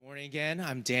Morning again.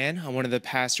 I'm Dan. I'm one of the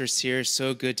pastors here.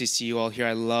 So good to see you all here.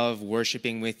 I love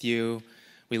worshiping with you.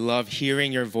 We love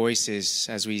hearing your voices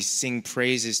as we sing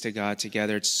praises to God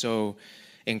together. It's so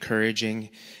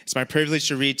encouraging. It's my privilege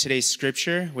to read today's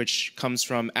scripture, which comes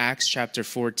from Acts chapter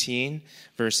 14,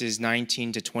 verses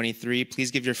 19 to 23. Please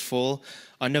give your full,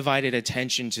 undivided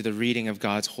attention to the reading of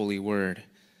God's holy word.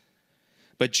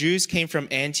 But Jews came from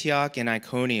Antioch and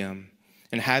Iconium,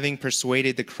 and having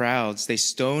persuaded the crowds, they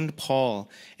stoned Paul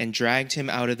and dragged him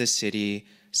out of the city,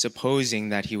 supposing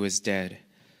that he was dead.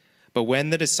 But when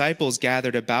the disciples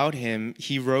gathered about him,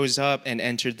 he rose up and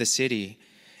entered the city.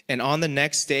 And on the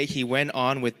next day he went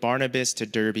on with Barnabas to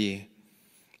Derbe.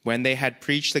 When they had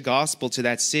preached the gospel to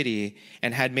that city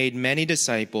and had made many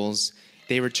disciples,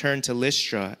 they returned to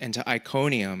Lystra and to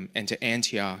Iconium and to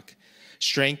Antioch,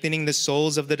 strengthening the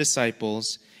souls of the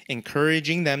disciples,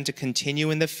 encouraging them to continue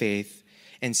in the faith,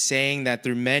 and saying that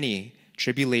through many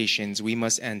tribulations we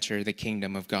must enter the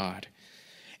kingdom of God.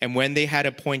 And when they had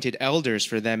appointed elders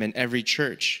for them in every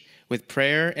church, with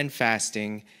prayer and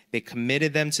fasting, they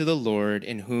committed them to the Lord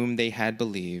in whom they had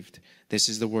believed. This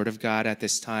is the word of God at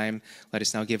this time. Let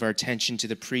us now give our attention to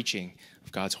the preaching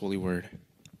of God's holy word.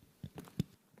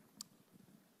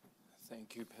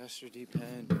 Thank you, Pastor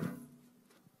Deepan.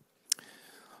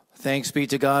 Thanks be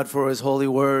to God for his holy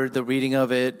word, the reading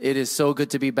of it. It is so good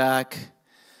to be back,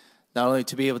 not only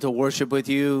to be able to worship with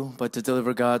you, but to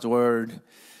deliver God's word.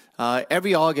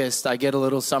 Every August, I get a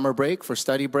little summer break for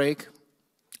study break.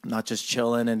 I'm not just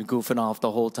chilling and goofing off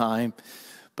the whole time,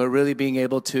 but really being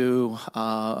able to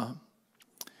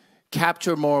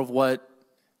capture more of what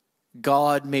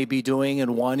God may be doing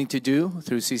and wanting to do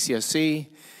through CCSC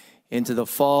into the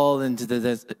fall, into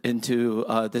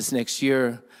this next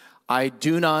year. I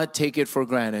do not take it for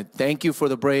granted. Thank you for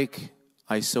the break.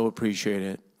 I so appreciate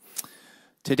it.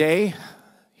 Today,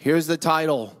 here's the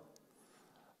title,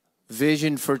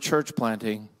 Vision for Church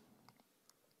Planting.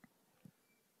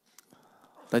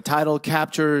 The title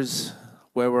captures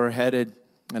where we're headed,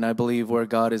 and I believe where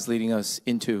God is leading us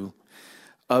into,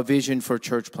 a vision for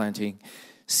church planting.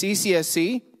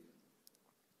 CCSC,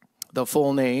 the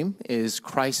full name is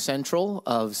Christ Central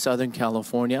of Southern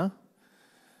California.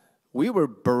 We were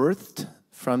birthed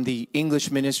from the English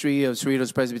ministry of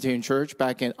Cerritos Presbyterian Church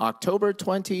back in October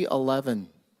 2011.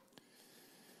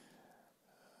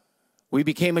 We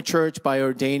became a church by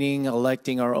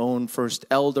electing our own first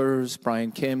elders,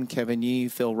 Brian Kim, Kevin Yee,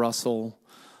 Phil Russell,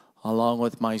 along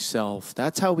with myself.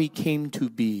 That's how we came to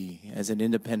be as an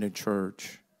independent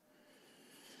church.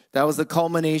 That was the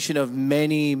culmination of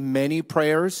many, many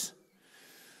prayers,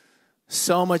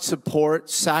 so much support,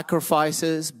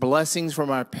 sacrifices, blessings from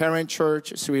our parent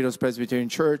church, Cerritos Presbyterian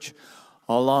Church,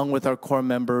 along with our core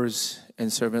members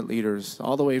and servant leaders,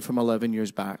 all the way from 11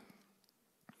 years back.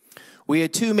 We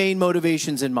had two main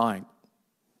motivations in mind.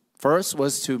 First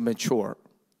was to mature.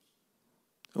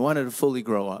 We wanted to fully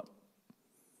grow up.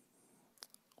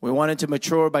 We wanted to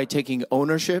mature by taking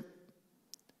ownership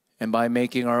and by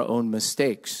making our own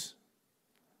mistakes.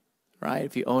 Right?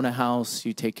 If you own a house,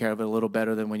 you take care of it a little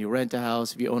better than when you rent a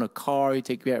house. If you own a car, you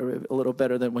take care of it a little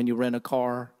better than when you rent a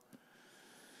car.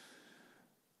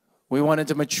 We wanted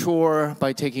to mature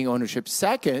by taking ownership.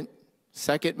 Second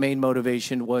main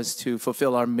motivation was to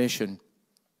fulfill our mission.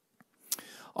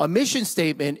 Our mission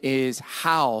statement is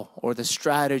how, or the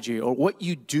strategy, or what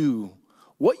you do,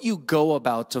 what you go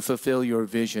about to fulfill your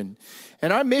vision.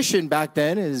 And our mission back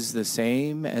then is the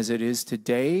same as it is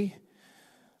today.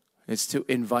 It's to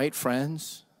invite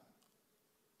friends.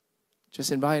 Just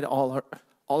invite all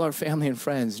our family and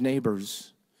friends,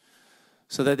 neighbors,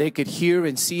 so that they could hear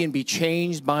and see and be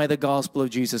changed by the gospel of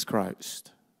Jesus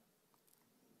Christ.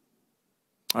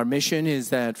 Our mission is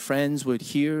that friends would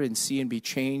hear and see and be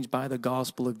changed by the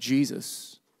gospel of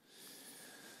Jesus.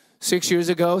 6 years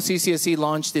ago, CCSC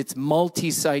launched its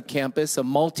multi-site campus, a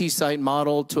multi-site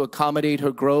model to accommodate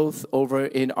her growth over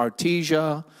in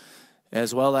Artesia,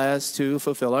 as well as to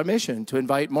fulfill our mission, to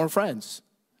invite more friends.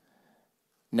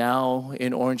 Now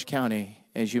in Orange County,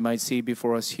 as you might see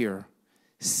before us here.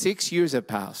 6 years have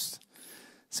passed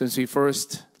since we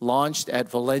first launched at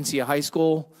Valencia High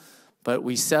School, but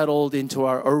we settled into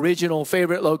our original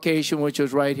favorite location, which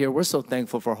was right here. We're so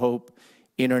thankful for Hope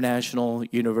International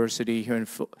University here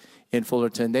in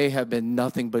Fullerton. They have been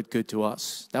nothing but good to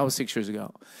us. That was 6 years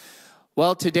ago.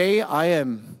 Well, today I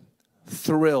am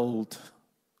thrilled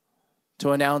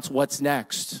to announce what's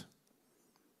next.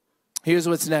 Here's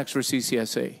what's next for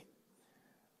CCSA.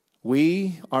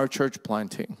 We are church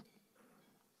planting.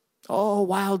 Oh,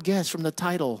 wild guess from the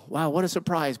title. Wow, what a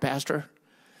surprise, Pastor.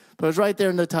 But it's right there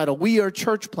in the title. We are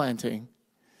church planting.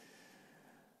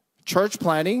 Church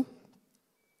planting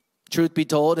truth be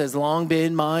told, has long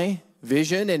been my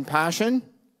vision and passion.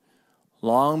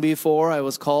 Long before I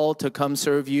was called to come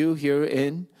serve you here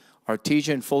in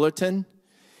Artesia Fullerton.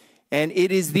 And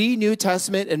it is the New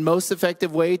Testament and most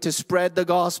effective way to spread the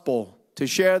gospel, to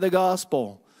share the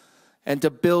gospel, and to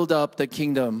build up the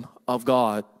kingdom of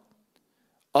God,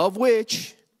 of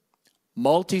which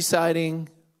multi-siding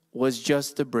was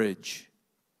just a bridge.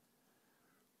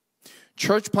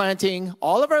 Church planting,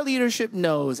 all of our leadership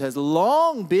knows, has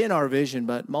long been our vision,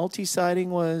 but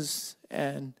multi-siding was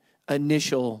an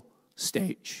initial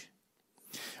stage.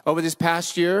 Over this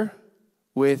past year,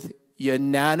 with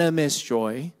unanimous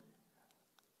joy,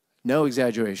 no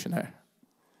exaggeration there,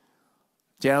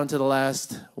 down to the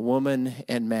last woman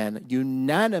and man,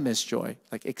 unanimous joy,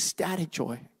 like ecstatic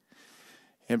joy,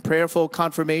 and prayerful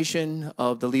confirmation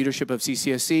of the leadership of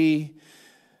CCSC,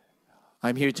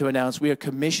 I'm here to announce we are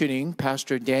commissioning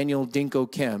Pastor Daniel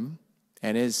Dinko Kim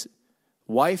and his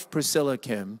wife Priscilla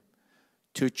Kim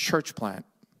to church plant.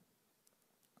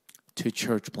 To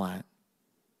church plant.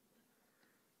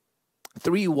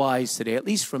 3 whys today, at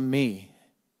least from me.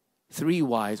 3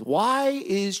 whys. Why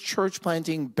is church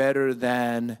planting better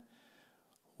than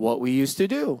what we used to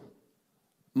do?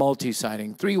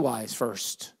 Multi-siding. 3 whys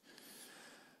first.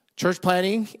 Church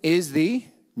planting is the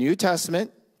New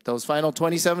Testament, those final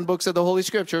 27 books of the Holy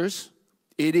Scriptures.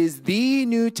 It is the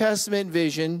New Testament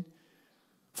vision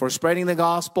for spreading the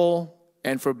gospel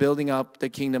and for building up the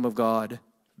kingdom of God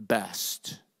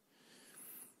best.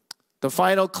 The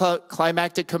final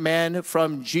climactic command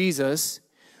from Jesus,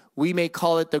 we may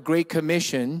call it the Great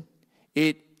Commission.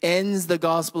 It ends the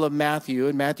Gospel of Matthew.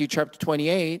 In Matthew chapter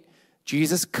 28,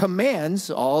 Jesus commands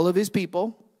all of his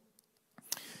people,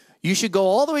 you should go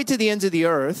all the way to the ends of the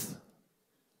earth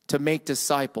to make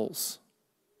disciples.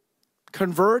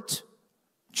 Convert,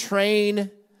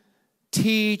 train,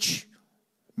 teach,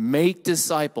 make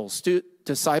disciples.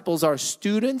 Disciples are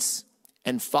students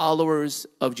and followers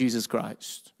of Jesus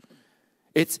Christ.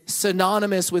 It's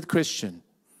synonymous with Christian.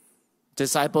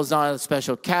 Disciple is not a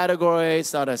special category.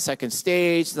 It's not a second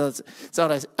stage. It's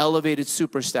not an elevated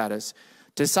super status.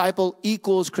 Disciple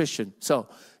equals Christian. So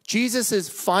Jesus'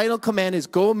 final command is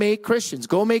go make Christians,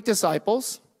 go make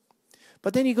disciples.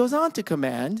 But then he goes on to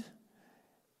command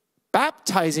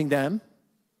baptizing them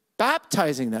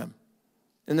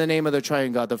in the name of the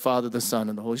triune God, the Father, the Son,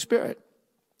 and the Holy Spirit.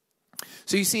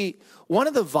 So you see, one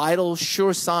of the vital,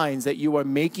 sure signs that you are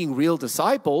making real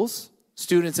disciples,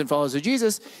 students and followers of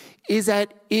Jesus, is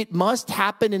that it must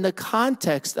happen in the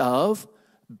context of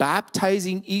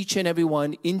baptizing each and every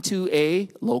one into a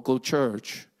local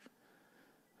church.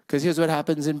 Because here's what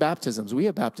happens in baptisms. We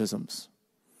have baptisms.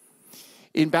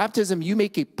 In baptism, you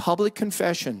make a public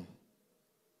confession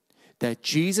that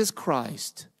Jesus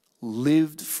Christ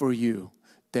lived for you,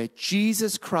 that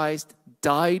Jesus Christ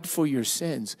died for your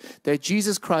sins, that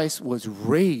Jesus Christ was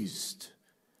raised,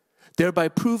 thereby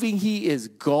proving he is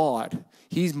God.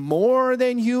 He's more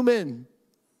than human.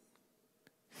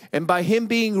 And by him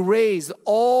being raised,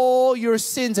 all your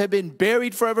sins have been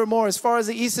buried forevermore. As far as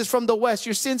the east is from the west,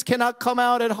 your sins cannot come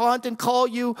out and haunt and call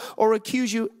you or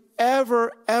accuse you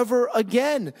ever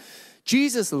again.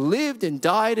 Jesus lived and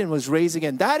died and was raised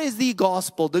again. That is the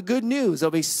gospel, the good news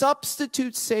of a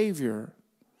substitute Savior.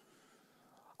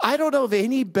 I don't know of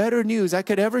any better news I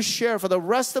could ever share for the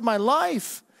rest of my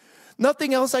life.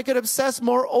 Nothing else I could obsess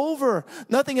more over.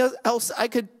 Nothing else I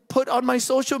could put on my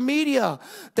social media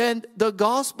than the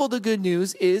gospel. The good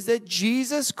news is that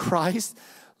Jesus Christ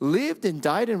lived and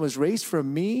died and was raised for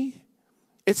me.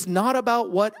 It's not about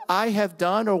what I have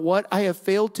done or what I have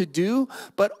failed to do,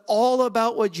 but all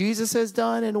about what Jesus has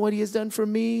done and what he has done for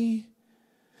me,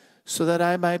 so that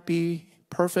I might be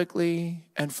perfectly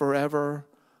and forever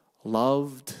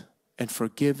loved and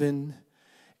forgiven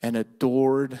and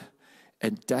adored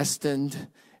and destined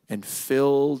and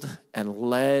filled and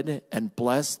led and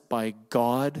blessed by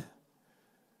God.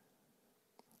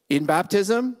 In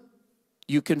baptism,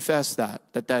 you confess that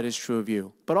is true of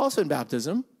you. But also in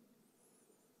baptism,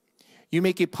 you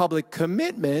make a public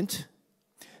commitment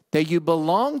that you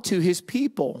belong to his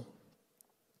people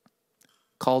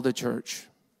called the church.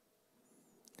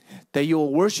 That you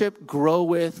will worship, grow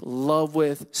with, love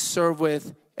with, serve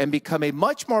with, and become a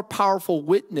much more powerful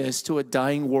witness to a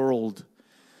dying world.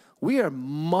 We are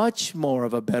much more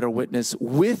of a better witness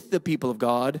with the people of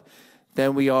God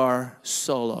than we are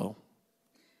solo.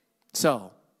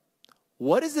 So,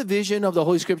 what is the vision of the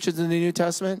Holy Scriptures in the New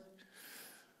Testament?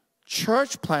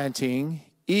 Church planting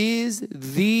is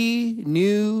the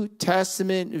New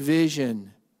Testament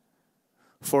vision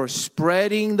for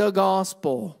spreading the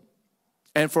gospel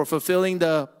and for fulfilling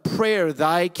the prayer,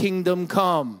 thy kingdom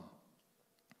come.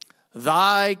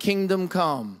 Thy kingdom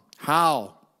come.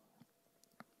 How?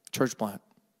 Church plant.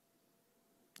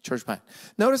 Church plant.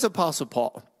 Notice Apostle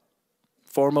Paul,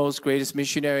 foremost, greatest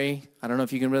missionary. I don't know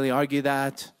if you can really argue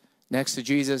that, next to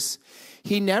Jesus.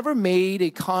 He never made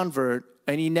a convert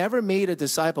and he never made a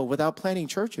disciple without planting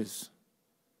churches.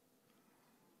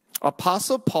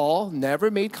 Apostle Paul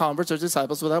never made converts or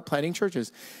disciples without planting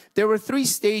churches. There were 3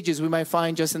 stages we might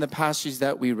find just in the passages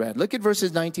that we read. Look at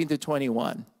verses 19 to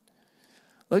 21.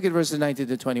 Look at verses 19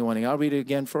 to 21. I'll read it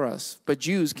again for us. But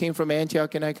Jews came from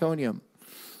Antioch and Iconium,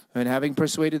 and having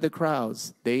persuaded the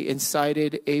crowds, they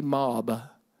incited a mob.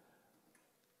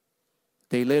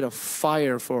 They lit a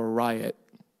fire for a riot.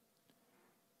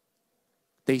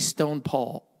 They stoned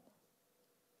Paul,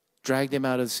 dragged him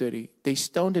out of the city. They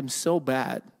stoned him so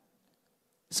bad,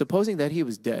 supposing that he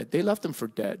was dead. They left him for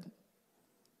dead.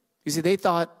 You see, they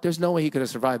thought there's no way he could have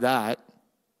survived that.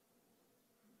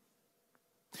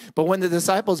 But when the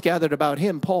disciples gathered about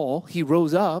him, Paul, he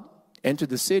rose up, entered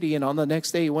the city, and on the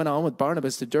next day he went on with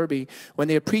Barnabas to Derbe. When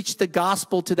they had preached the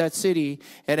gospel to that city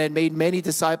and had made many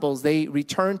disciples, they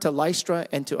returned to Lystra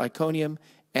and to Iconium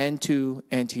and to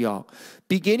Antioch.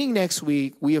 Beginning next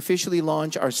week, we officially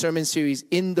launch our sermon series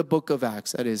in the book of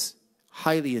Acts. That is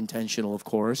highly intentional, of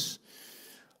course.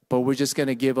 But we're just going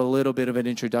to give a little bit of an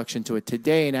introduction to it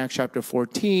today in Acts chapter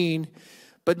 14.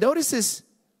 But notice this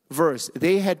verse.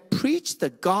 They had preached the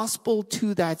gospel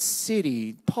to that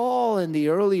city. Paul and the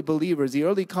early believers, the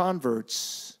early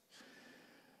converts.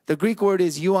 The Greek word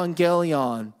is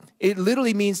euangelion. It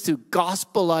literally means to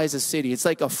gospelize a city. It's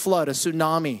like a flood, a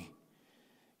tsunami.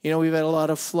 You know, we've had a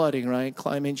lot of flooding, right?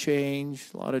 Climate change,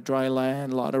 a lot of dry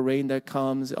land, a lot of rain that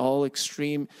comes, all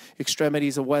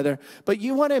extremities of weather. But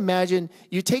you want to imagine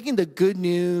you're taking the good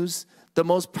news, the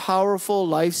most powerful,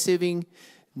 life-saving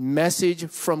message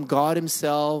from God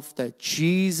himself, that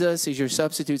Jesus is your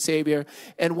substitute savior.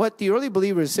 And what the early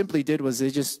believers simply did was they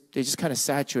just kind of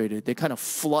saturated. They kind of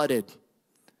flooded.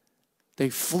 They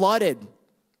flooded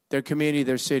their community,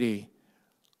 their city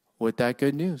with that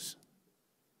good news.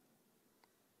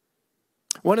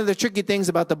 One of the tricky things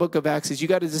about the book of Acts is you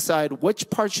got to decide which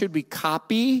part should we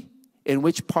copy and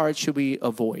which part should we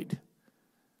avoid.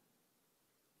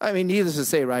 I mean, needless to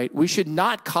say, right? We should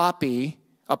not copy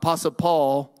Apostle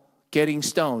Paul getting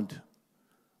stoned.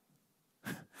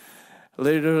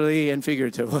 Literally and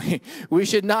figuratively. We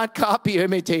should not copy or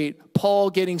imitate Paul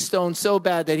getting stoned so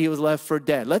bad that he was left for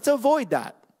dead. Let's avoid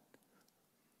that.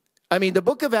 I mean, the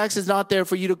book of Acts is not there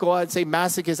for you to go out and say,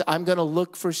 masochist, I'm going to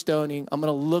look for stoning. I'm going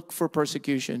to look for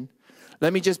persecution.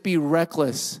 Let me just be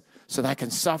reckless so that I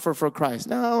can suffer for Christ.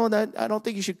 No, I don't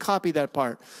think you should copy that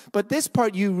part. But this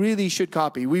part you really should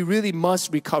copy. We really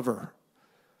must recover.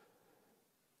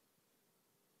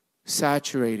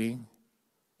 Saturating.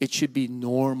 It should be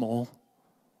normal.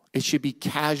 It should be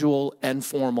casual and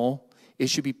formal. It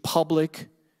should be public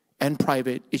and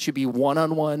private. It should be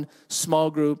one-on-one, small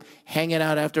group, hanging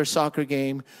out after a soccer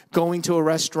game, going to a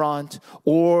restaurant,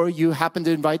 or you happen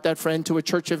to invite that friend to a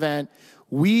church event.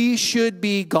 We should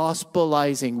be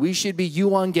gospelizing. We should be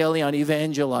euangelion,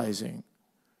 evangelizing.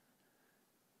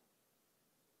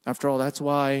 After all, that's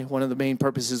why one of the main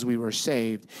purposes we were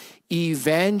saved.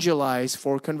 Evangelize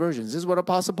for conversions. This is what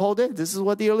Apostle Paul did. This is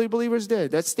what the early believers did.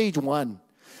 That's stage 1.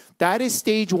 That is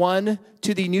stage 1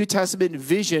 to the New Testament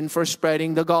vision for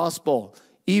spreading the gospel.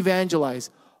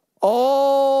 Evangelize.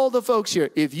 All the folks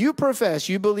here, if you profess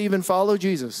you believe and follow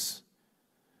Jesus,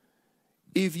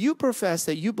 if you profess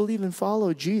that you believe and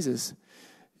follow Jesus,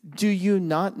 do you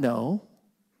not know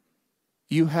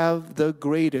you have the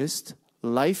greatest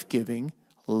life-giving,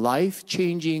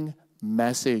 life-changing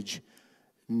message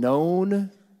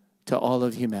known to all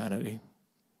of humanity?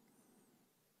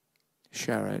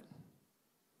 Share it.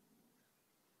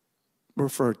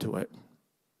 Refer to it.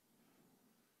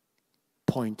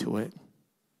 Point to it.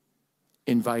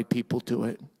 Invite people to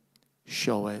it.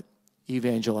 Show it.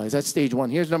 Evangelize. That's stage 1.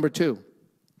 Here's number 2.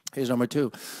 Here's number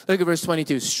 2. Look at verse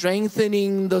 22.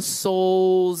 Strengthening the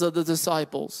souls of the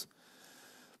disciples.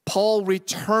 Paul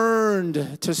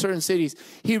returned to certain cities.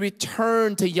 He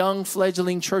returned to young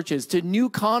fledgling churches, to new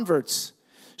converts,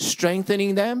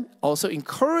 strengthening them, also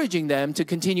encouraging them to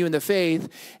continue in the faith,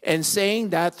 and saying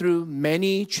that through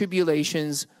many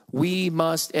tribulations, we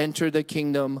must enter the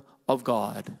kingdom of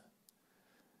God.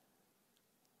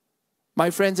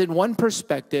 My friends, in one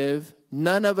perspective,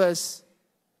 none of us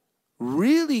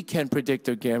really can predict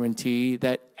or guarantee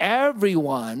that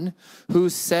everyone who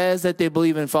says that they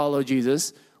believe and follow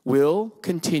Jesus will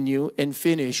continue and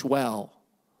finish well.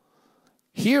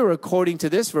 Here, according to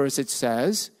this verse, it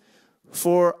says,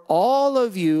 for all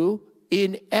of you,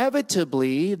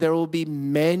 inevitably, there will be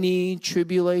many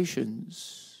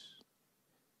tribulations.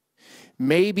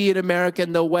 Maybe in America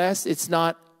and the West, it's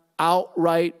not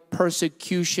outright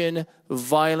persecution,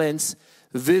 violence,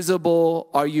 visible.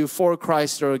 Are you for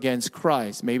Christ or against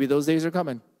Christ? Maybe those days are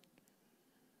coming.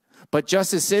 But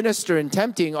just as sinister and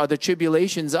tempting are the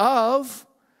tribulations of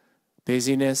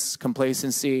busyness,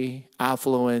 complacency,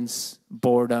 affluence,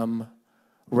 boredom,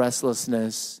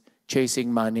 restlessness,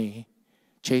 chasing money,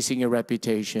 chasing a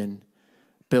reputation,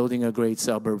 building a great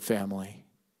suburb family.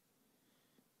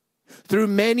 Through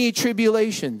many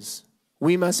tribulations,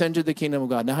 we must enter the kingdom of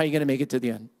God. Now, how are you going to make it to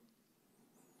the end?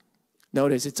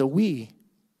 Notice it's a we.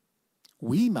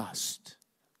 We must,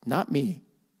 not me.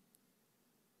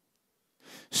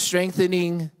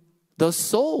 Strengthening the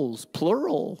souls,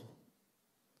 plural.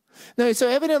 Now, so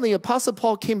evidently, Apostle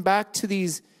Paul came back to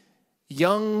these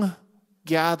young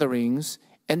gatherings,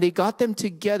 and they got them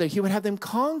together. He would have them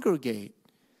congregate.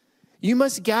 You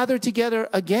must gather together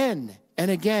again and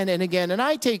again and again. And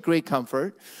I take great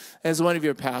comfort as one of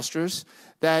your pastors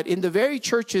that in the very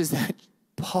churches that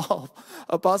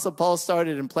Apostle Paul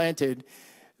started and planted,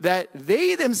 that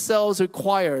they themselves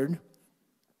required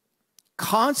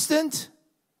constant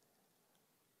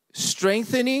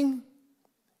strengthening,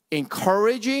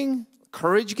 encouraging,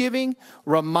 courage giving,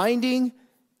 reminding,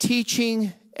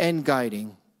 teaching, and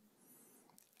guiding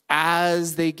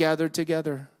as they gathered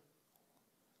together.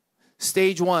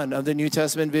 Stage 1 of the New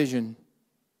Testament vision.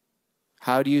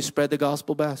 How do you spread the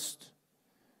gospel best?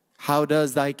 How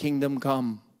does thy kingdom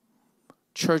come?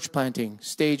 Church planting.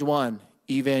 Stage 1,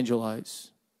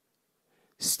 evangelize.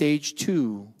 Stage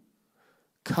 2,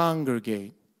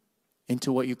 congregate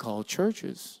into what you call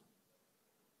churches.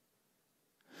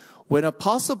 When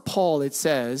Apostle Paul, it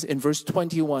says in verse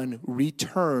 21,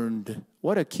 returned.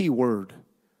 What a key word.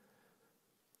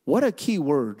 What a key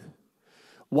word.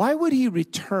 Why would he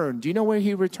return? Do you know where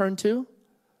he returned to?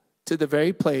 To the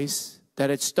very place that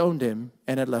had stoned him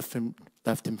and had left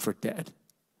him for dead.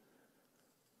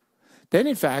 Then,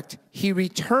 in fact, he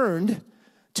returned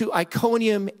to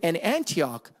Iconium and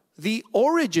Antioch, the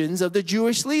origins of the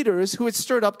Jewish leaders who had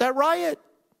stirred up that riot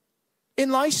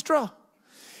in Lystra.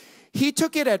 He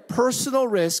took it at personal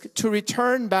risk to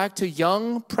return back to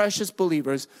young, precious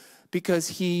believers because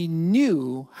he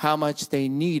knew how much they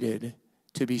needed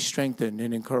to be strengthened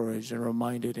and encouraged and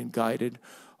reminded and guided,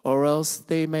 or else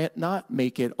they may not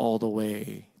make it all the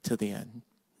way to the end.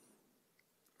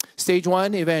 Stage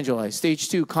 1, evangelize. Stage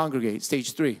 2, congregate.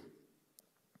 Stage 3.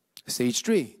 Stage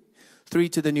 3. 3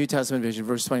 to the New Testament vision,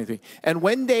 verse 23. And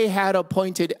when they had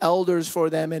appointed elders for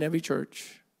them in every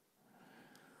church,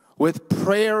 with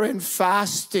prayer and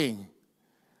fasting,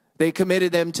 they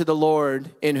committed them to the Lord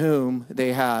in whom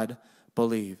they had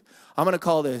believed. I'm going to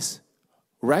call this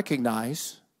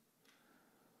recognize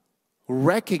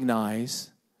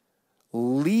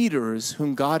leaders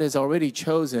whom God has already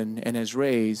chosen and has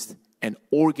raised and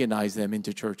organize them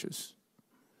into churches.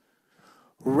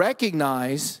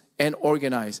 Recognize and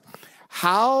organize.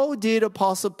 How did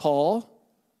Apostle Paul,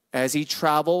 as he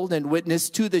traveled and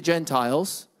witnessed to the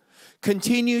Gentiles,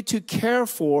 continue to care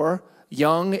for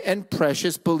young and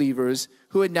precious believers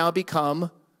who had now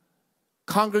become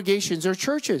congregations or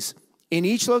churches? In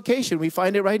each location, we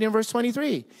find it right in verse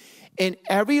 23. In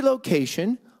every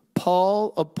location,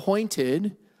 Paul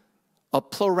appointed a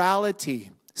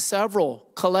plurality, several,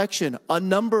 collection, a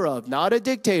number of, not a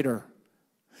dictator,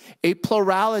 a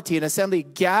plurality, an assembly,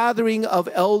 gathering of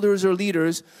elders or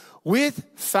leaders with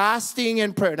fasting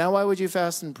and prayer. Now, why would you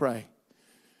fast and pray?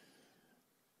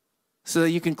 So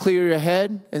that you can clear your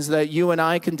head and so that you and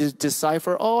I can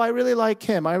decipher, oh, I really like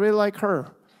him, I really like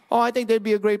her. Oh, I think they'd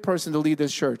be a great person to lead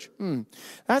this church.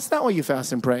 That's not why you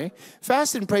fast and pray.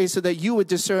 Fast and pray so that you would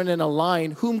discern and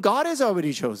align whom God has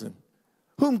already chosen,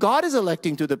 whom God is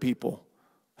electing to the people.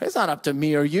 It's not up to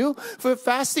me or you. For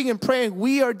fasting and praying,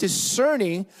 we are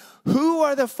discerning who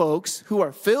are the folks who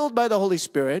are filled by the Holy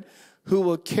Spirit who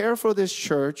will care for this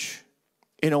church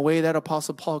in a way that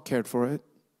Apostle Paul cared for it.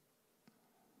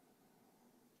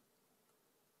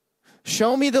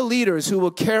 Show me the leaders who will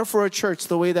care for a church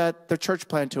the way that the church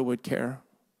planter would care.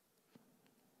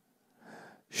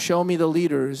 Show me the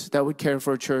leaders that would care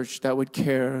for a church that would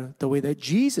care the way that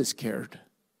Jesus cared.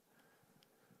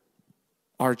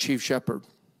 Our chief shepherd.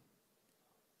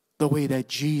 The way that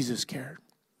Jesus cared.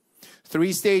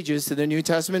 3 stages to the New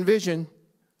Testament vision.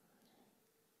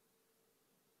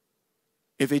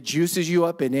 If it juices you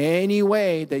up in any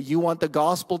way that you want the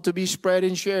gospel to be spread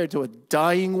and shared to a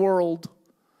dying world,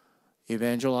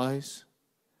 evangelize,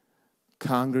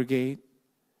 congregate,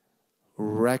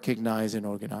 recognize, and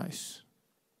organize.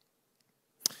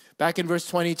 Back in verse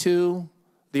 22,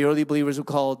 the early believers were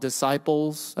called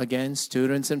disciples, again,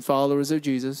 students and followers of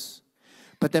Jesus.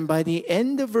 But then by the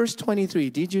end of verse 23,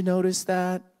 did you notice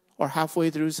that? Or halfway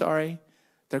through, sorry,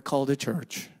 they're called a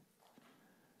church.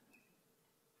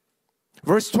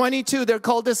 Verse 22, they're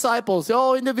called disciples.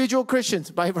 Oh, individual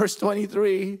Christians. By verse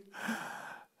 23,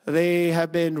 they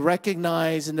have been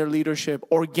recognized in their leadership,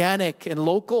 organic and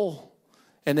local,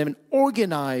 and then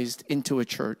organized into a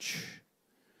church.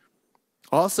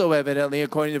 Also, evidently,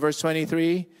 according to verse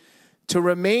 23, to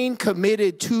remain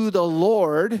committed to the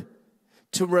Lord,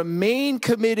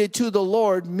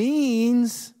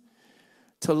 means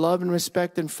to love and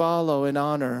respect and follow and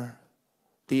honor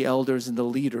the elders and the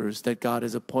leaders that God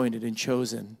has appointed and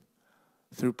chosen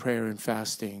through prayer and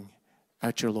fasting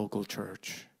at your local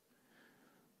church.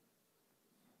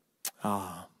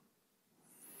 Oh,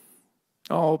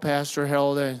 Pastor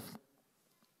Harold,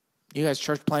 you guys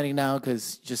church planting now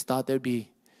because you just thought there'd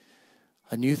be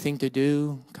a new thing to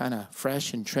do, kind of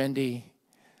fresh and trendy.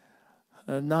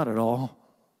 Not at all.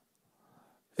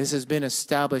 This has been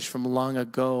established from long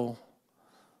ago,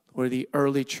 where the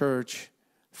early church,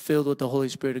 filled with the Holy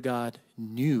Spirit of God,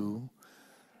 knew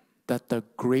that the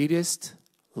greatest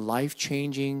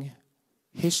life-changing,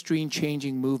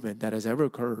 history-changing movement that has ever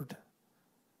occurred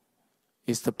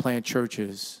is to plant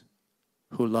churches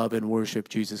who love and worship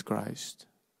Jesus Christ.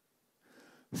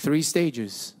 3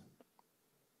 stages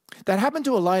that happen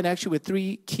to align actually with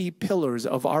 3 key pillars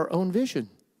of our own vision.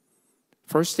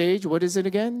 First stage, what is it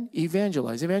again?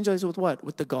 Evangelize. Evangelize with what?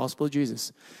 With the gospel of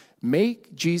Jesus.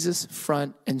 Make Jesus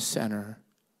front and center.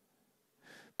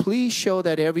 Please show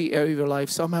that every area of your life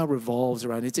somehow revolves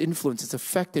around its influence. It's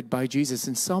affected by Jesus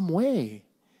in some way.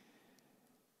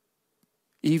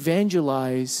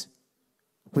 Evangelize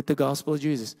with the gospel of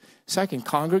Jesus. Second,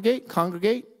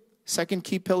 congregate. Second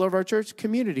key pillar of our church,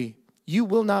 community. You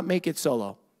will not make it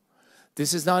solo.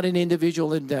 This is not an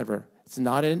individual endeavor. It's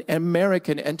not an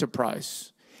American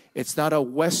enterprise. It's not a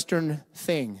Western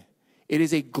thing. It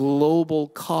is a global,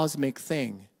 cosmic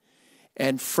thing.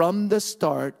 And from the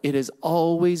start, it has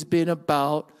always been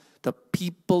about the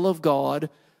people of God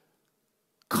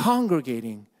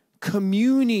congregating,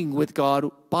 communing with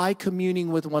God by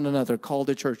communing with one another, called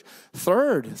a church.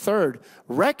 Third,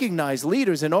 recognize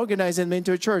leaders and organize them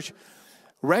into a church.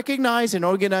 Recognize and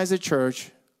organize a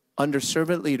church under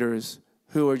servant leaders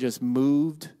who are just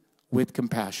moved with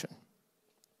compassion.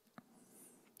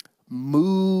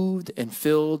 Moved and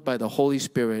filled by the Holy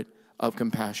Spirit of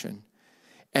compassion.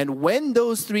 And when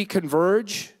those 3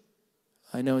 converge,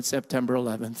 I know it's September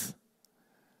 11th,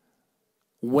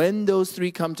 when those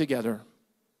 3 come together,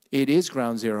 it is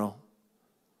ground zero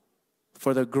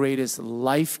for the greatest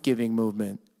life-giving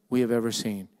movement we have ever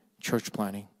seen, church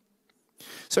planting.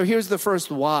 So here's the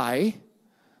first why.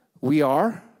 We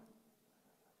are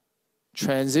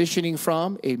transitioning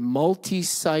from a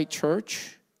multi-site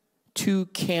church, 2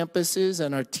 campuses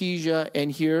in Artesia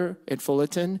and here at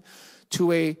Fullerton,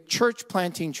 to a church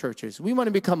planting churches. We want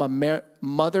to become a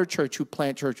mother church who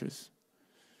plant churches.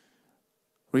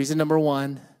 Reason number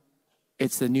 1,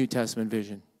 it's the New Testament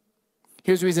vision.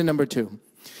 Here's reason number 2.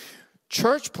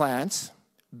 Church plants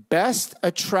best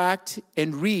attract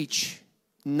and reach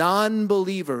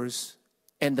non-believers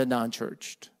and the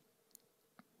non-churched.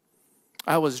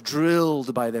 I was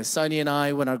drilled by this. Sonny and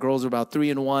I, when our girls were about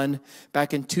 3 and 1,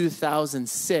 back in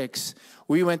 2006,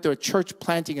 we went to a church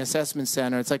planting assessment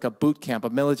center. It's like a boot camp,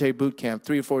 a military boot camp,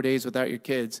 3 or 4 days without your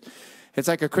kids. It's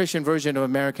like a Christian version of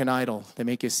American Idol. They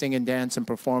make you sing and dance and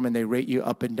perform, and they rate you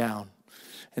up and down.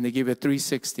 And they give you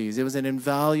 360s. It was an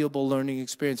invaluable learning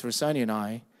experience for Sonny and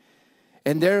I.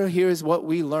 And here's what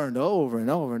we learned over and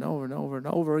over and over and over and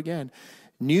over again.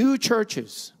 New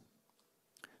churches,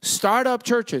 startup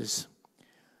churches,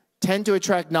 tend to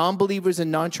attract non-believers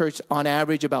and non-church on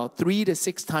average about 3 to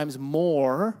 6 times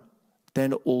more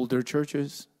than older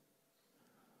churches.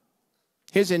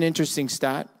 Here's an interesting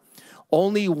stat.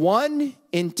 Only 1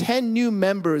 in 10 new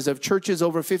members of churches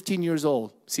over 15 years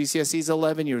old. CCSC is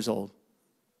 11 years old.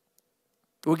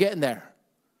 We're getting there.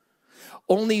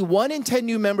 Only 1 in 10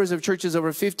 new members of churches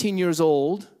over 15 years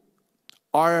old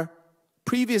are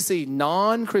previously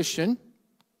non-Christian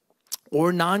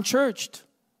or non-churched.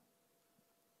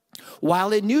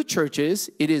 While in new churches,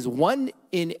 it is 1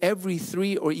 in every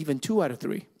 3 or even 2 out of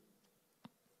 3.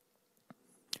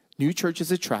 New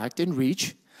churches attract and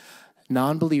reach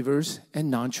non-believers and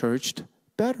non-churched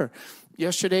better.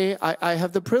 Yesterday, I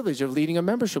have the privilege of leading a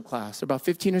membership class, about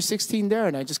 15 or 16 there,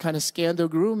 and I just kind of scanned the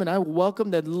room, and I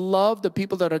welcomed and loved the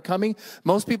people that are coming.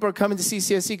 Most people are coming to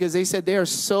CCSC because they said they are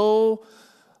so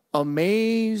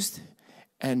amazed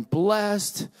and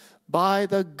blessed by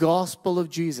the gospel of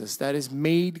Jesus that is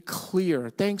made clear.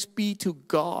 Thanks be to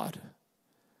God.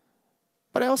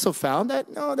 But I also found that,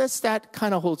 no, that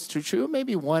kind of holds true.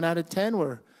 Maybe 1 out of 10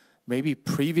 were maybe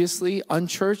previously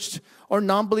unchurched or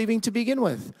non-believing to begin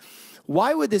with.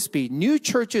 Why would this be? New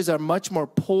churches are much more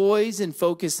poised and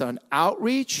focused on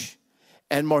outreach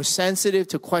and more sensitive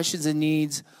to questions and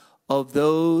needs of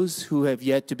those who have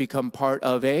yet to become part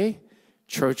of a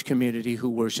church community who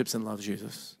worships and loves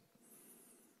Jesus.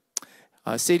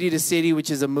 City to City, which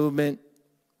is a movement,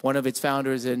 one of its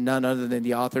founders and none other than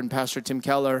the author and pastor Tim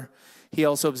Keller, he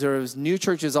also observes new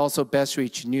churches also best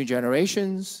reach new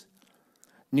generations,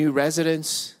 new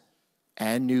residents,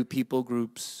 and new people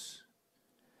groups.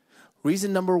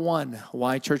 Reason number 1,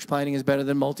 why church planting is better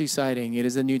than multi-siting. It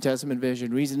is a New Testament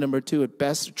vision. Reason number 2, it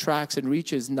best attracts and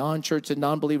reaches non-church and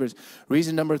non-believers.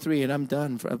 Reason number 3, and I'm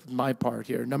done for my part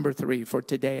here. Number 3, for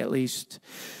today at least.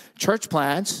 Church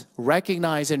plants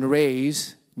recognize and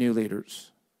raise new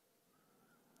leaders.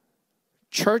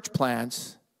 Church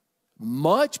plants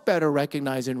much better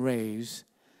recognize and raise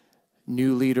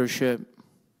new leadership.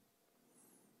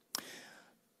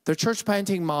 The church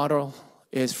planting model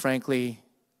is frankly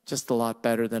just a lot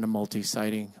better than a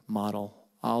multi-siting model.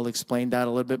 I'll explain that a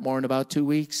little bit more in about 2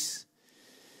 weeks.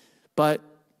 But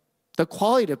the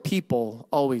quality of people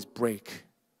always break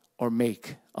or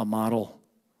make a model.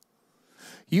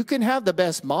 You can have the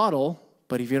best model,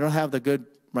 but if you don't have the good,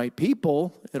 right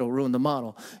people, it'll ruin the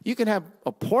model. You can have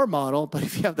a poor model, but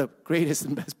if you have the greatest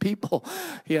and best people,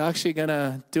 you're actually going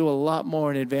to do a lot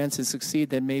more in advance and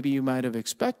succeed than maybe you might have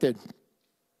expected.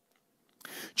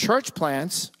 Church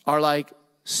plants are like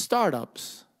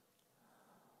startups.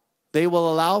 They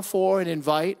will allow for and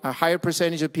invite a higher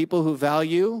percentage of people who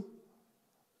value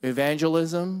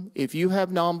evangelism. If you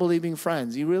have non-believing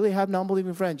friends, you really have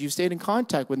non-believing friends, you've stayed in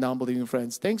contact with non-believing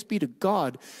friends, thanks be to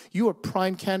God, you are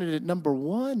prime candidate number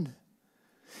 1.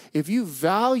 If you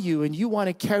value and you want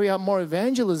to carry out more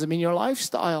evangelism in your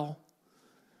lifestyle,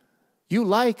 you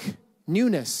like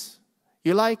newness,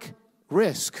 you like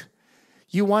risk,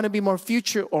 you want to be more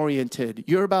future-oriented,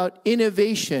 you're about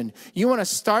innovation, you want to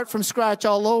start from scratch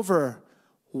all over,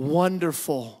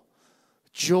 wonderful.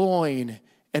 Join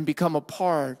and become a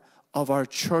part of our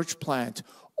church plant.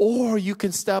 Or you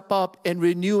can step up and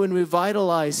renew and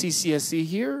revitalize CCSC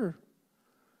here.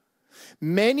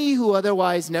 Many who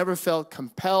otherwise never felt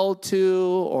compelled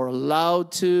to or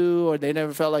allowed to, or they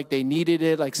never felt like they needed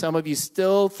it, like some of you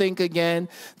still think again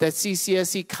that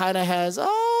CCSC kind of has,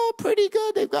 pretty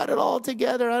good, they've got it all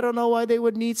together. I don't know why they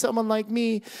would need someone like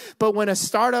me. But when a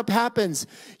startup happens,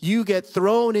 you get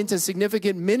thrown into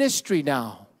significant ministry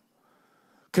now.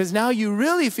 Because now you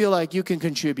really feel like you can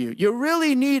contribute. You're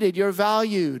really needed. You're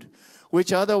valued,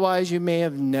 which otherwise you may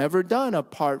have never done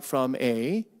apart from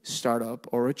a startup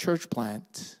or a church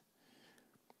plant.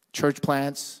 Church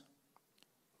plants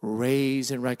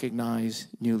raise and recognize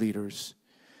new leaders.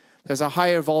 There's a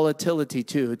higher volatility,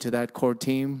 too, to that core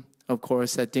team, of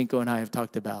course, that Dinko and I have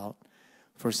talked about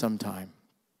for some time.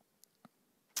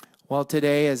 Well,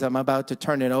 today, as I'm about to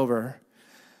turn it over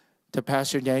to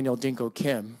Pastor Daniel Dinko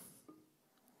Kim,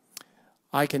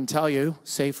 I can tell you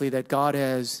safely that God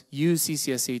has used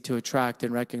CCSC to attract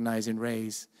and recognize and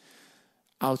raise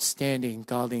outstanding,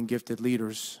 godly, and gifted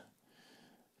leaders.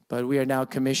 But we are now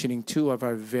commissioning 2 of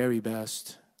our very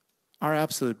best, our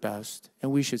absolute best,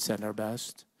 and we should send our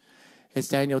best. It's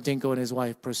Daniel Dinko and his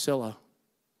wife, Priscilla.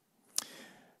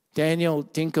 Daniel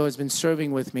Dinko has been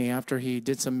serving with me after he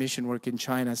did some mission work in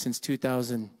China since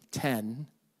 2010.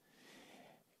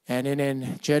 And in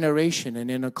a generation and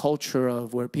in a culture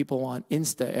of where people want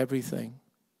insta everything.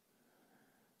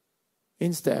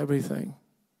 Insta everything.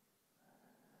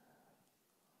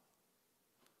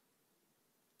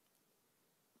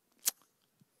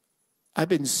 I've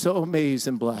been so amazed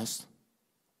and blessed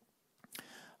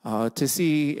to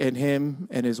see in him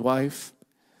and his wife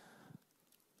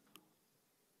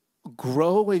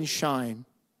grow and shine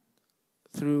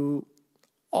through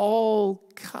all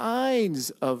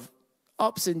kinds of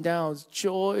ups and downs,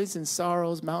 joys and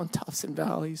sorrows, mountaintops and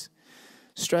valleys,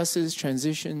 stresses,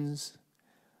 transitions.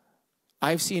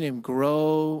 I've seen him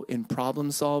grow in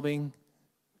problem solving.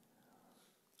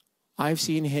 I've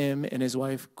seen him and his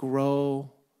wife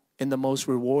grow in the most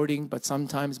rewarding, but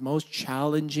sometimes most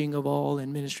challenging of all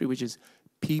in ministry, which is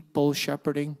people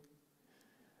shepherding.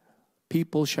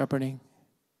 People shepherding.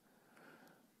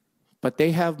 But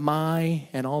they have my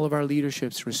and all of our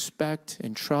leadership's respect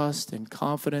and trust and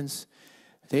confidence.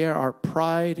 They are our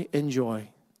pride and joy.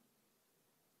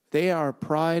 They are our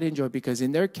pride and joy because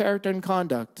in their character and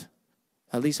conduct,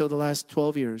 at least over the last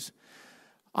 12 years,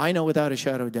 I know without a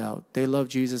shadow of doubt, they love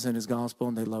Jesus and his gospel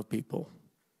and they love people.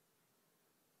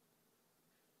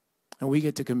 And we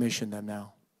get to commission them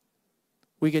now.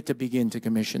 We get to begin to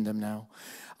commission them now.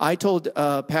 I told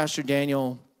Pastor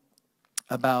Daniel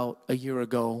about a year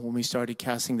ago when we started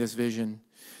casting this vision,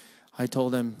 I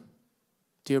told him,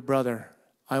 dear brother,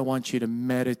 I want you to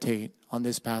meditate on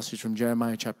this passage from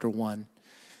Jeremiah chapter 1.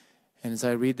 And as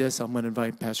I read this, I'm going to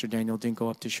invite Pastor Daniel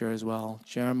Dinko up to share as well.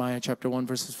 Jeremiah chapter 1,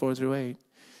 verses 4 through 8.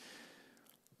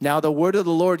 Now the word of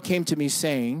the Lord came to me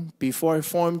saying, before I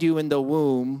formed you in the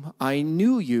womb, I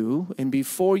knew you, and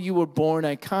before you were born,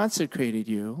 I consecrated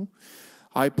you.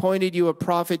 I appointed you a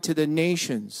prophet to the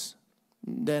nations.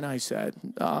 Then I said,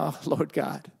 Lord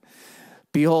God,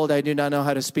 behold, I do not know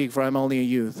how to speak, for I'm only a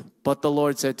youth. But the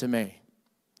Lord said to me,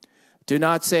 do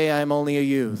not say I am only a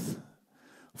youth.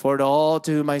 For to all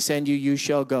to whom I send you, you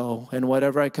shall go, and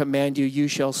whatever I command you, you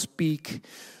shall speak.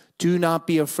 Do not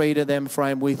be afraid of them, for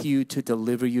I am with you to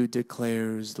deliver you,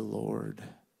 declares the Lord.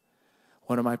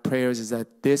 One of my prayers is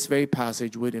that this very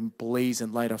passage would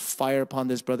emblazon, light a fire upon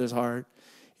this brother's heart,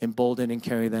 embolden and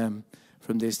carry them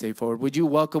from this day forward. Would you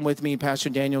welcome with me Pastor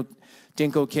Daniel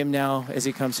Dinko Kim now as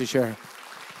he comes to share?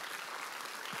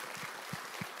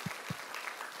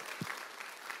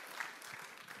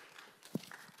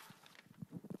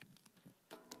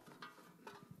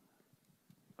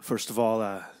 First of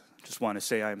all, just want to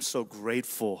say I am so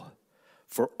grateful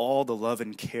for all the love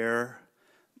and care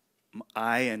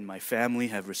I and my family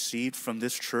have received from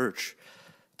this church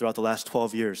throughout the last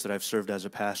 12 years that I've served as a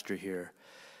pastor here.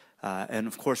 And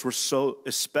of course, we're so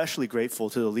especially grateful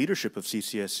to the leadership of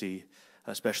CCSC,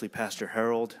 especially Pastor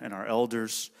Harold and our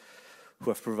elders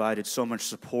who have provided so much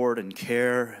support and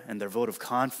care and their vote of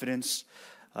confidence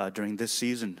during this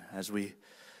season as we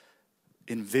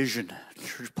envision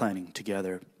church planning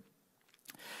together.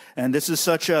 And this is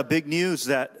such big news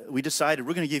that we decided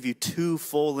we're going to give you 2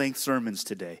 full-length sermons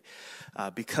today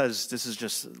because this is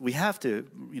just, we have to,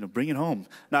 bring it home.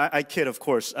 Now, I kid, of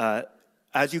course.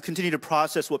 As you continue to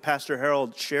process what Pastor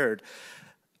Harold shared,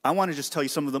 I want to just tell you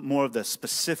some of the more of the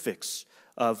specifics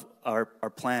of our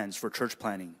plans for church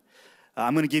planning.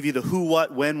 I'm going to give you the who,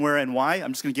 what, when, where, and why.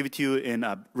 I'm just going to give it to you in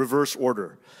reverse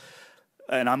order.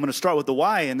 And I'm going to start with the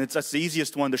why, and that's the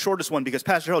easiest one, the shortest one, because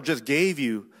Pastor Harold just gave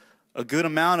you a good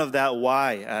amount of that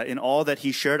why in all that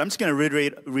he shared. I'm just going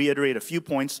to reiterate a few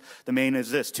points. The main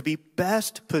is this: to be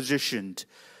best positioned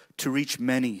to reach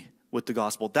many with the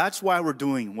gospel. That's why we're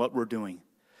doing what we're doing.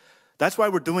 That's why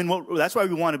we're doing that's why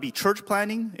we want to be church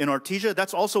planting in Artesia.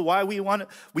 That's also why we want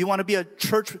to be a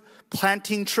church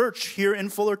planting church here in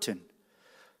Fullerton.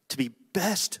 To be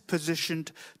best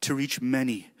positioned to reach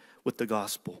many with the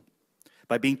gospel.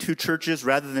 By being 2 churches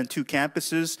rather than 2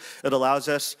 campuses, it allows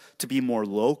us to be more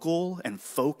local and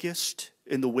focused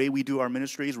in the way we do our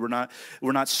ministries. We're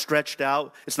not stretched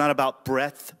out. It's not about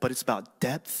breadth, but it's about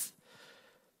depth.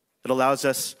 It allows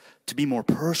us to be more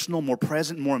personal, more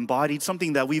present, more embodied,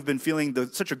 something that we've been feeling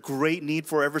such a great need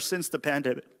for ever since the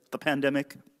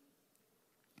pandemic.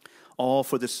 All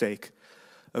for the sake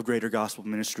of greater gospel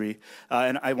ministry.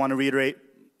 And I want to reiterate,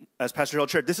 as Pastor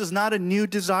Harold shared, this is not a new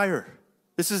desire.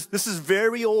 This is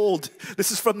very old.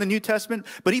 This is from the New Testament.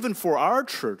 But even for our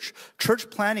church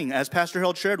planning, as Pastor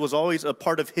Harold shared, was always a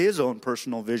part of his own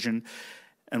personal vision.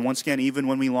 And once again, even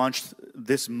when we launched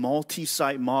this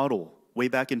multi-site model way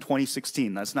back in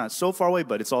 2016, that's not so far away,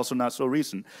 but it's also not so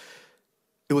recent,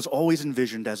 it was always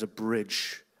envisioned as a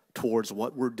bridge towards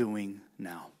what we're doing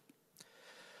now.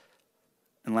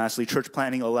 And lastly, church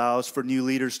planning allows for new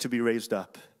leaders to be raised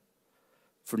up,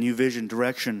 for new vision,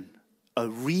 direction, a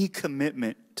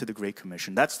recommitment to the Great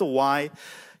Commission. That's the why.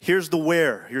 Here's the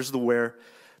where.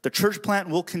 The church plant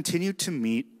will continue to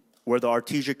meet where the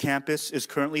Artesia campus is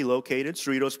currently located,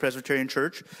 Cerritos Presbyterian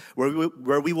Church,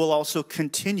 where we will also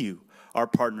continue our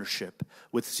partnership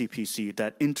with CPC,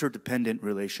 that interdependent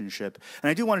relationship. And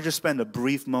I do want to just spend a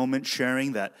brief moment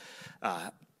sharing that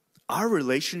our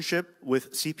relationship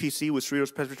with CPC, with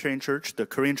Cerritos Presbyterian Church, the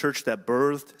Korean church that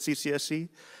birthed CCSC,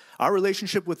 our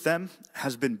relationship with them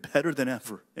has been better than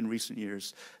ever in recent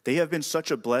years. They have been such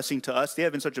a blessing to us. They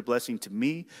have been such a blessing to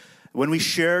me. When we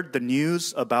shared the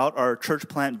news about our church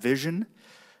plant vision,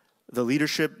 the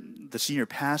leadership, the senior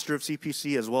pastor of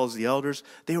CPC, as well as the elders,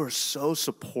 they were so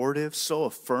supportive, so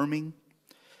affirming.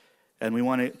 And we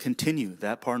want to continue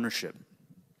that partnership.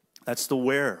 That's the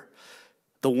where.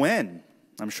 The when,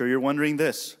 I'm sure you're wondering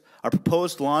this. Our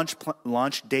proposed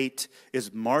launch date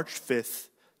is March 5th,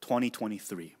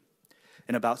 2023.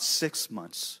 In about 6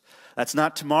 months. That's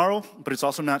not tomorrow, but it's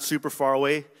also not super far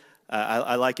away.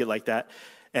 I like it like that.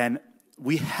 And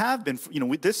we have been,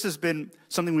 this has been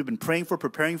something we've been praying for,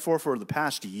 preparing for the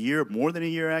past year, more than a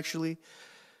year actually.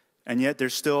 And yet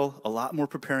there's still a lot more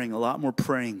preparing, a lot more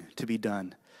praying to be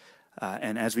done.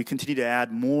 And as we continue to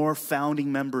add more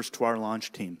founding members to our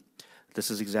launch team,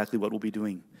 this is exactly what we'll be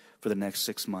doing for the next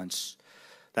 6 months.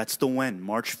 That's the when,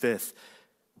 March 5th.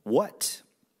 What?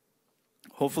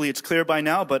 Hopefully it's clear by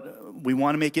now, but we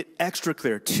want to make it extra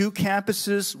clear. 2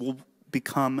 campuses will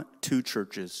become 2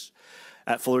 churches.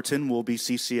 At Fullerton will be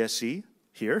CCSE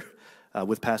here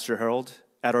with Pastor Harold.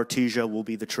 At Artesia will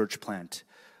be the church plant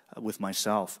with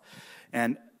myself.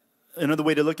 And another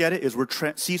way to look at it is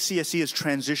CCSE is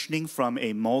transitioning from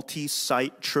a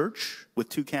multi-site church with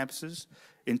 2 campuses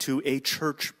into a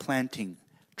church planting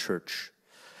church.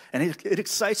 And it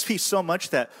excites me so much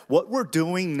that what we're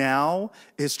doing now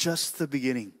is just the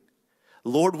beginning.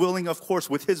 Lord willing, of course,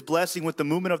 with his blessing, with the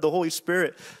movement of the Holy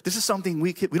Spirit, this is something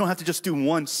we don't have to just do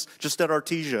once, just at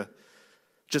Artesia,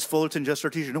 just Fullerton, just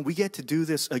Artesia. No, we get to do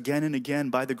this again and again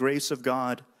by the grace of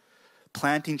God.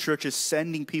 Planting churches,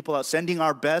 sending people out, sending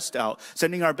our best out,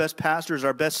 sending our best pastors,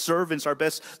 our best servants, our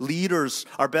best leaders,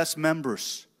 our best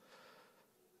members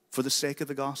for the sake of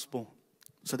the gospel,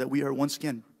 so that we are once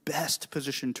again best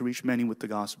positioned to reach many with the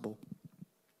gospel.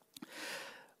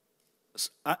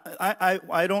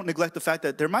 I don't neglect the fact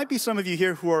that there might be some of you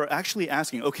here who are actually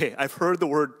asking, okay, I've heard the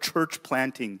word church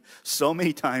planting so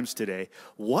many times today.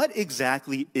 What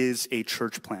exactly is a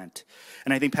church plant?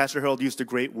 And I think Pastor Harold used a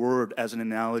great word as an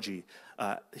analogy.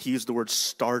 He used the word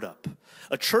startup.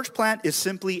 A church plant is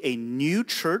simply a new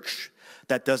church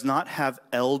that does not have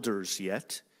elders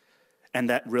yet, and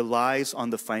that relies on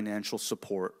the financial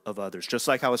support of others. Just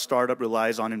like how a startup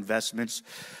relies on investments.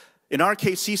 In our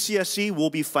case, CCSE will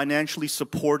be financially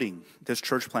supporting this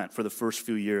church plant for the first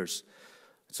few years.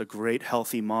 It's a great,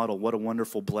 healthy model. What a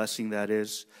wonderful blessing that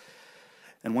is.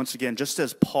 And once again, just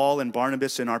as Paul and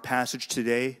Barnabas in our passage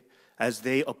today, as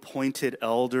they appointed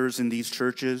elders in these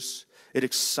churches, it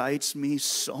excites me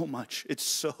so much. It's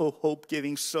so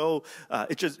hope-giving,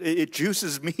 it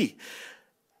juices me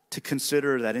to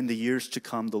consider that in the years to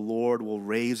come, the Lord will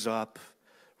raise up,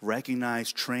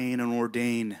 recognize, train, and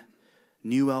ordain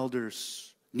new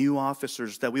elders, new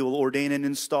officers that we will ordain and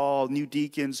install, new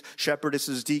deacons,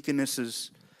 shepherdesses, deaconesses.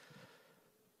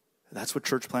 That's what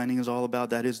church planting is all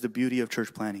about. That is the beauty of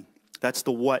church planting. That's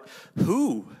the what.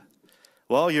 Who?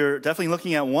 Well, you're definitely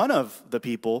looking at one of the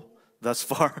people thus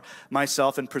far.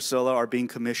 Myself and Priscilla are being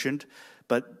commissioned,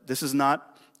 but this is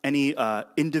not any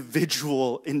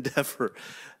individual endeavor.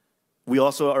 We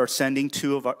also are sending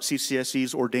 2 of our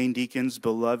CCSE's ordained deacons,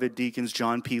 beloved deacons,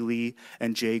 John P. Lee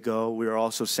and Jay Go. We are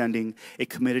also sending a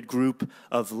committed group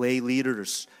of lay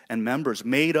leaders and members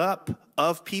made up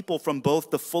of people from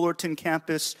both the Fullerton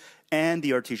campus and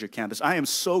the Artesia campus. I am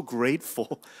so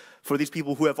grateful for these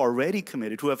people who have already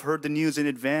committed, who have heard the news in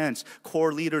advance,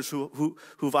 core leaders who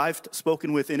I've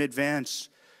spoken with in advance,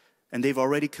 and they've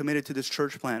already committed to this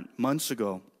church plant months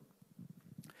ago.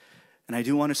 And I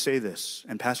do want to say this,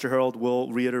 and Pastor Harold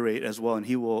will reiterate as well, and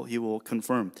he will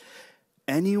confirm.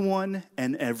 Anyone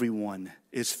and everyone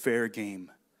is fair game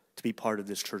to be part of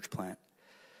this church plant.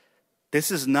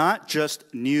 This is not just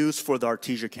news for the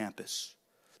Artesia campus.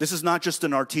 This is not just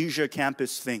an Artesia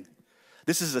campus thing.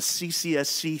 This is a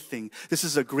CCSC thing. This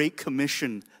is a Great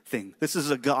Commission thing. This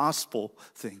is a gospel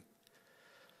thing.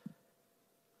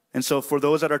 And so for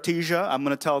those at Artesia, I'm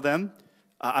going to tell them,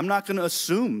 I'm not going to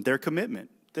assume their commitment.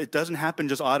 It doesn't happen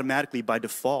just automatically by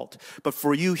default. But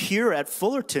for you here at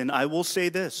Fullerton, I will say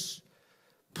this.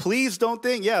 Please don't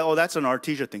think, that's an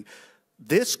Artesia thing.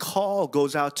 This call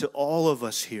goes out to all of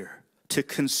us here to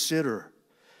consider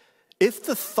if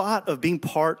the thought of being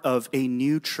part of a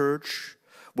new church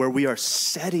where we are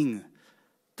setting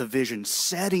the vision,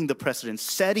 setting the precedent,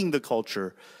 setting the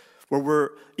culture, where we're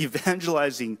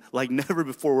evangelizing like never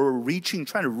before, where we're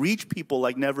trying to reach people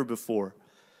like never before,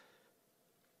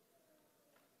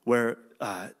 where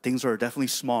things are definitely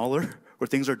smaller, where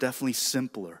things are definitely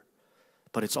simpler,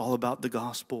 but it's all about the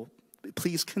gospel.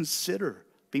 Please consider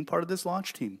being part of this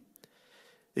launch team.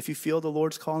 If you feel the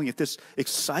Lord's calling, if this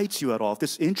excites you at all, if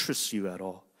this interests you at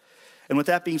all. And with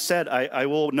that being said, I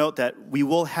will note that we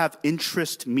will have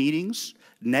interest meetings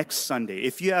next Sunday.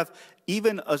 If you have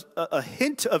even a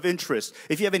hint of interest,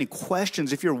 if you have any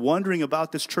questions, if you're wondering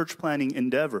about this church planning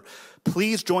endeavor,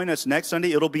 please join us next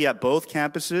Sunday. It'll be at both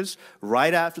campuses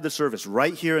right after the service,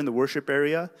 right here in the worship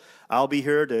area. I'll be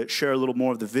here to share a little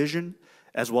more of the vision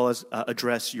as well as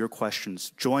address your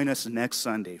questions. Join us next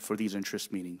Sunday for these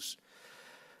interest meetings.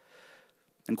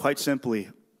 And quite simply,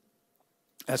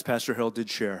 as Pastor Harold did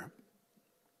share,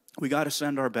 we got to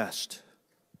send our best.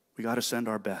 We got to send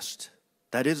our best.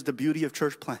 That is the beauty of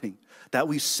church planting, that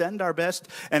we send our best.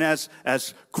 And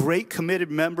as great committed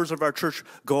members of our church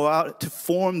go out to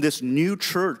form this new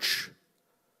church,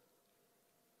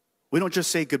 We don't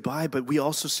just say goodbye, but we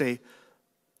also say,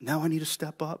 now I need to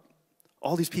step up.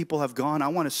 All these people have gone. I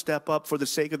want to step up for the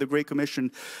sake of the Great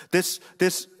Commission. This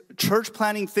church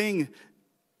planting thing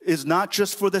is not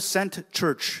just for the sent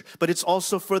church, but it's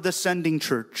also for the sending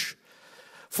church.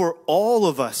 For all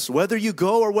of us, whether you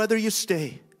go or whether you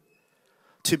stay,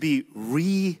 to be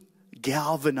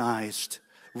re-galvanized,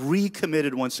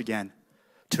 recommitted once again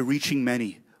to reaching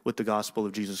many with the gospel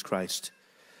of Jesus Christ.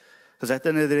 Because at the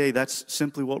end of the day, that's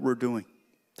simply what we're doing.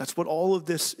 That's what all of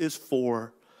this is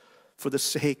for the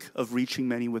sake of reaching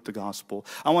many with the gospel.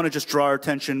 I want to just draw our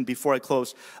attention before I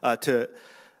close to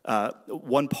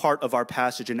one part of our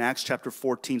passage in Acts chapter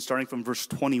 14, starting from verse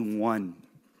 21.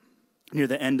 Near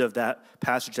the end of that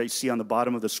passage that you see on the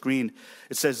bottom of the screen,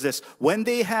 it says this: when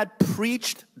they had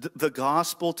preached the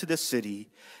gospel to the city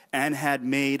and had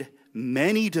made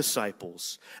many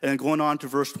disciples. And then going on to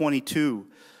verse 22,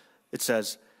 it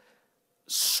says,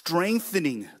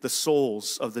 strengthening the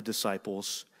souls of the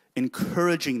disciples,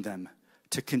 encouraging them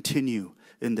to continue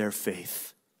in their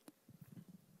faith.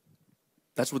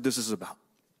 That's what this is about.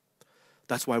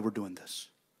 That's why we're doing this.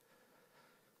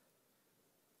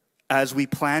 As we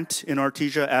plant in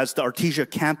Artesia, as the Artesia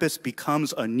campus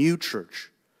becomes a new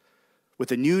church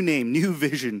with a new name, new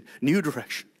vision, new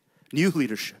direction, new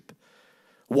leadership.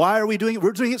 Why are we doing it?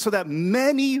 We're doing it so that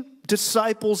many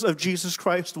disciples of Jesus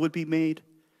Christ would be made.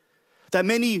 That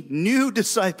many new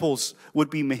disciples would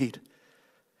be made.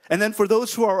 And then for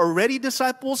those who are already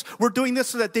disciples, we're doing this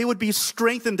so that they would be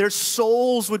strengthened, their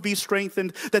souls would be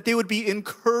strengthened, that they would be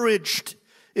encouraged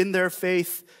in their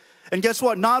faith. And guess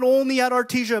what? Not only at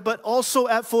Artesia, but also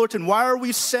at Fullerton. Why are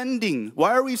we sending?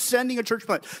 Why are we sending a church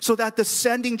plant? So that the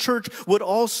sending church would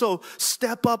also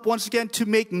step up once again to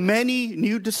make many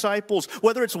new disciples,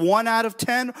 whether it's 1 out of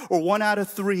 10 or 1 out of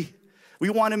 3. We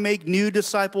want to make new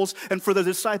disciples. And for the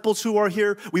disciples who are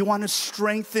here, we want to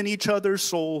strengthen each other's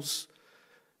souls.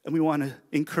 And we want to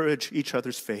encourage each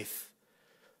other's faith.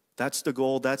 That's the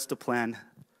goal. That's the plan.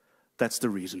 That's the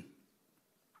reason.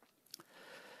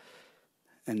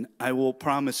 And I will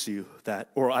promise you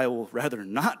that, or I will rather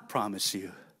not promise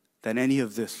you that any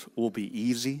of this will be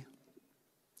easy.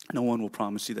 No one will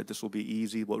promise you that this will be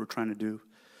easy, what we're trying to do.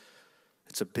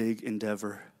 It's a big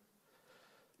endeavor.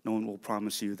 No one will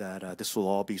promise you that this will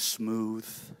all be smooth.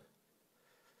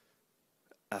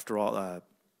 After all,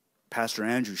 Pastor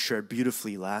Andrew shared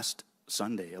beautifully last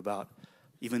Sunday about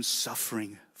even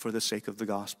suffering for the sake of the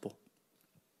gospel.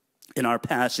 In our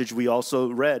passage, we also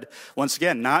read, once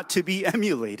again, not to be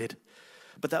emulated,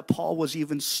 but that Paul was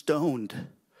even stoned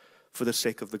for the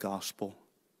sake of the gospel.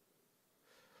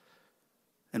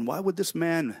 And why would this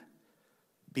man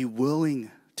be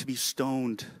willing to be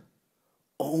stoned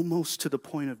almost to the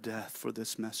point of death for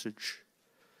this message,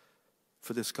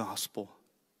 for this gospel?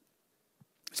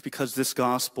 It's because this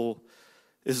gospel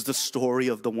is the story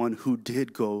of the one who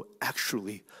did go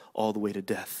actually all the way to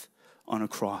death on a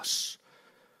cross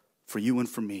for you and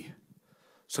for me,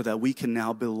 so that we can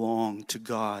now belong to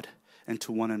God and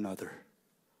to one another.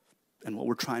 And what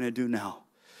we're trying to do now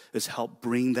is help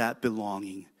bring that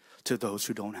belonging to those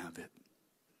who don't have it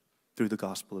through the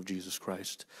gospel of Jesus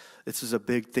Christ. This is a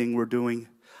big thing we're doing.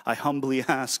 I humbly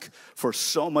ask for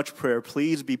so much prayer.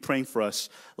 Please be praying for us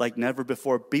like never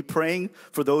before. Be praying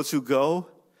for those who go.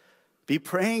 Be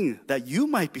praying that you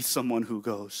might be someone who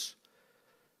goes.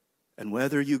 And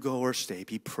whether you go or stay,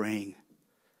 be praying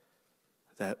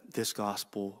that this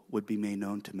gospel would be made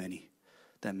known to many,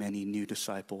 that many new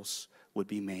disciples would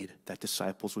be made, that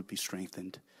disciples would be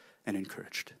strengthened and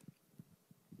encouraged.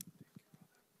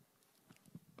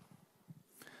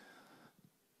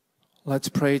 Let's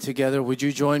pray together. Would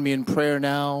you join me in prayer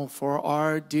now for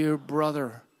our dear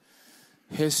brother,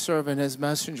 his servant, his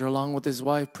messenger, along with his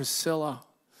wife, Priscilla,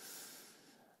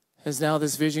 as now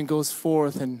this vision goes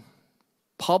forth in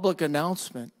public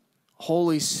announcement.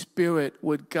 Holy Spirit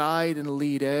would guide and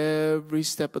lead every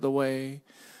step of the way,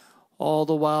 all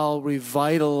the while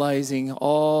revitalizing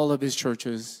all of his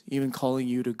churches, even calling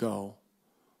you to go.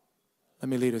 Let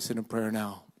me lead us in a prayer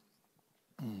now.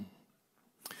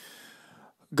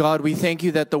 God, we thank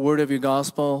you that the word of your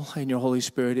gospel and your Holy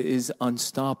Spirit is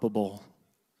unstoppable.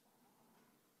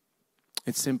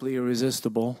 It's simply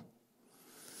irresistible.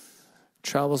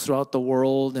 Travels throughout the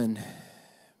world, and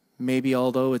maybe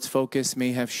although its focus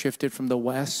may have shifted from the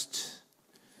West,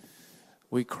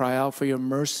 we cry out for your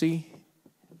mercy,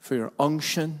 for your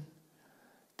unction,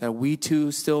 that we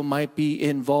too still might be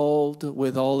involved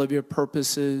with all of your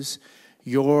purposes.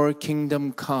 Your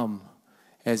kingdom come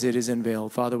as it is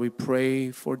unveiled. Father, we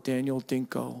pray for Daniel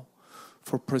Dinko,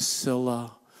 for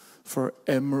Priscilla, for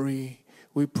Emery.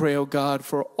 We pray, oh God,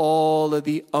 for all of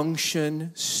the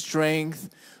unction, strength,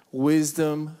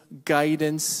 wisdom,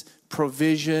 guidance,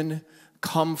 provision,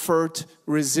 comfort,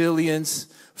 resilience,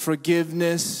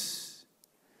 forgiveness,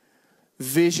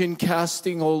 vision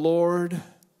casting, O Lord,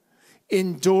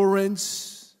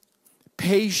 endurance,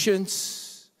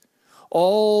 patience,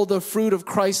 all the fruit of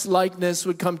Christ's likeness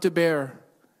would come to bear.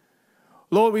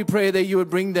 Lord, we pray that you would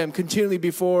bring them continually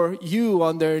before you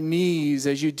on their knees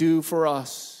as you do for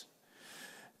us,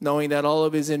 knowing that all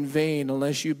of it is in vain.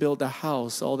 Unless you build a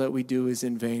house, all that we do is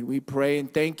in vain. We pray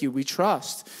and thank you. We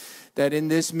trust that in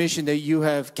this mission that you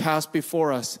have cast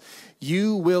before us,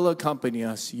 you will accompany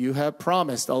us. You have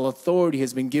promised all authority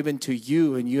has been given to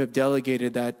you, and you have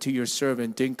delegated that to your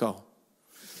servant, Dinko.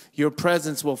 Your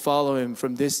presence will follow him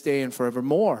from this day and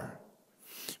forevermore.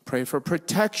 Pray for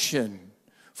protection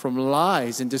from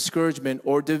lies and discouragement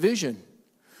or division.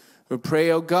 We pray,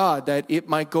 oh God, that it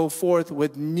might go forth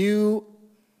with new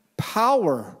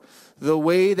power, the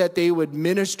way that they would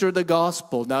minister the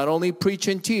gospel, not only preach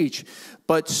and teach,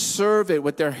 but serve it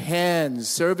with their hands,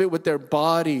 serve it with their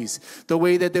bodies, the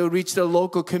way that they would reach their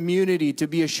local community to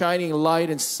be a shining light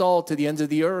and salt to the ends of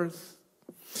the earth.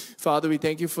 Father, we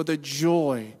thank you for the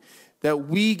joy that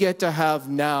we get to have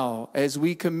now as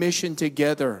we commission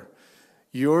together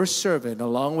your servant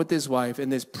along with his wife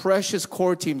and this precious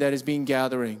core team that is being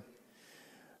gathering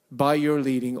by your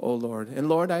leading, O Lord. And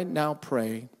Lord, I now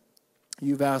pray,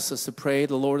 you've asked us to pray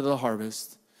the Lord of the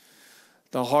harvest.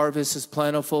 The harvest is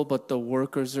plentiful, but the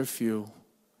workers are few.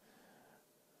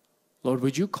 Lord,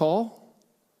 would you call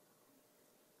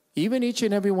even each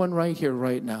and every one right here,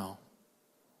 right now?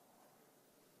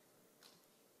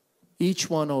 Each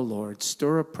one, oh Lord,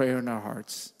 stir a prayer in our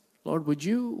hearts. Lord, are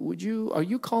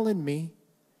you calling me?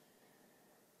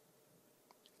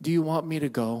 Do you want me to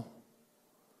go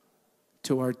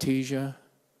to Artesia,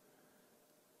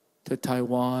 to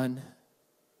Taiwan,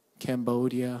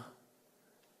 Cambodia,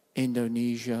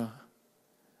 Indonesia,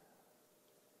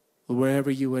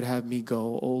 wherever you would have me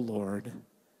go, oh Lord,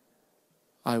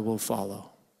 I will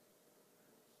follow.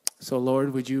 So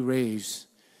Lord, would you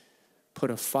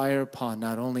put a fire upon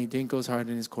not only Dinko's heart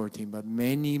and his core team, but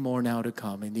many more now to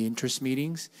come in the interest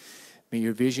meetings. May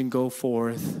your vision go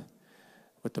forth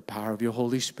with the power of your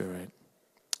Holy Spirit.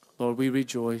 Lord, we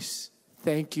rejoice.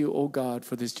 Thank you, oh God,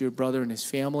 for this dear brother and his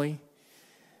family.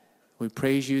 We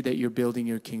praise you that you're building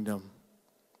your kingdom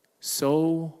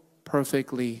so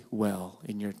perfectly well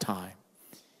in your time.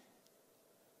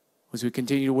 As we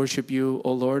continue to worship you,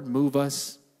 oh Lord, move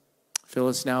us. Fill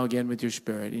us now again with your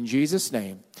Spirit. In Jesus'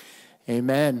 name,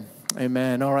 amen.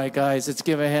 Amen. All right, guys, let's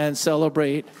give a hand,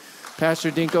 celebrate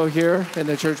Pastor Dinko here and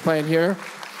the church plant here.